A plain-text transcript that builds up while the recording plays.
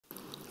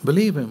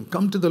Believe Him.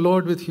 Come to the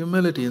Lord with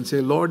humility and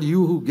say, Lord,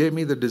 you who gave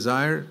me the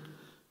desire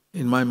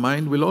in my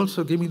mind will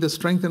also give me the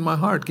strength in my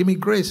heart. Give me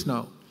grace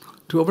now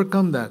to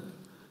overcome that.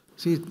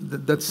 See,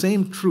 that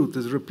same truth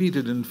is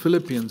repeated in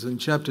Philippians in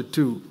chapter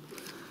 2.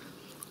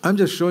 I'm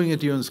just showing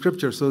it to you in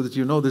Scripture so that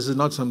you know this is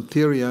not some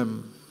theory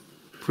I'm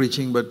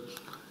preaching, but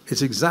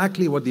it's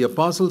exactly what the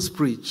apostles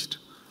preached,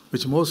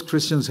 which most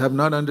Christians have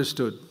not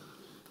understood.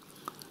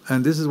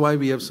 And this is why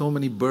we have so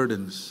many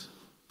burdens.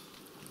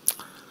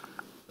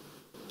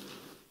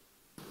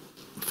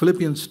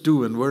 Philippians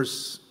 2 and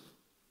verse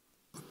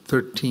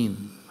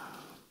 13.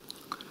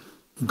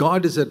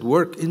 God is at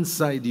work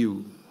inside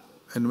you.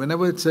 And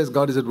whenever it says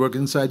God is at work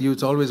inside you,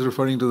 it's always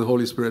referring to the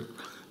Holy Spirit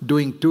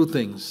doing two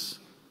things.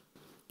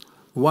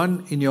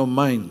 One, in your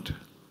mind,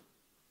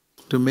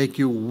 to make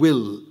you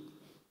will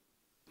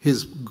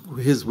His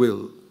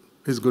will,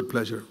 His good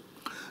pleasure.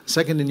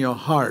 Second, in your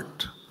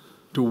heart,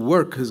 to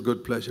work His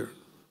good pleasure.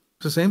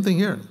 It's the same thing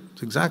here.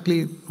 It's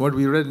exactly what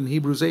we read in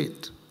Hebrews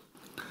 8.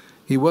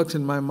 He works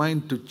in my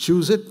mind to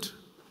choose it,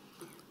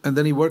 and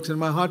then He works in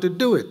my heart to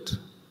do it.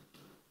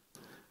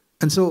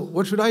 And so,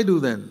 what should I do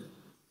then?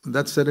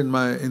 That's said in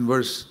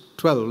verse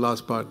 12,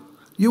 last part.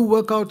 You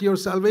work out your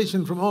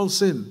salvation from all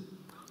sin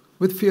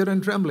with fear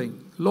and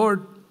trembling.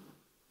 Lord,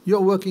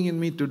 you're working in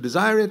me to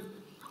desire it.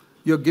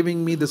 You're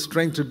giving me the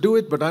strength to do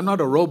it, but I'm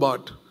not a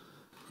robot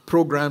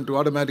programmed to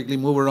automatically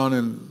move around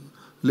and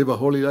live a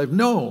holy life.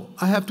 No,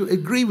 I have to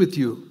agree with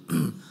you.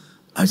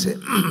 I say,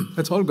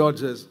 that's all God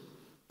says.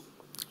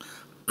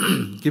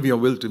 Give your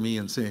will to me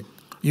and say,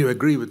 you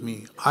agree with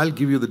me. I'll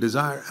give you the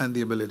desire and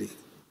the ability.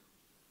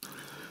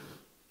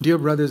 Dear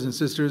brothers and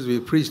sisters,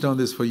 we've preached on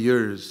this for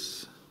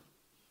years,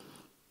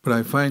 but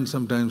I find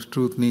sometimes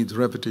truth needs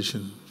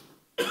repetition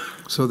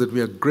so that we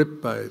are gripped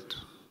by it.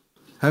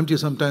 Haven't you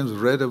sometimes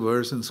read a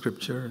verse in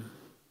Scripture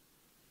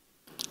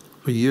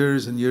for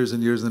years and years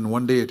and years, and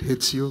one day it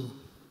hits you?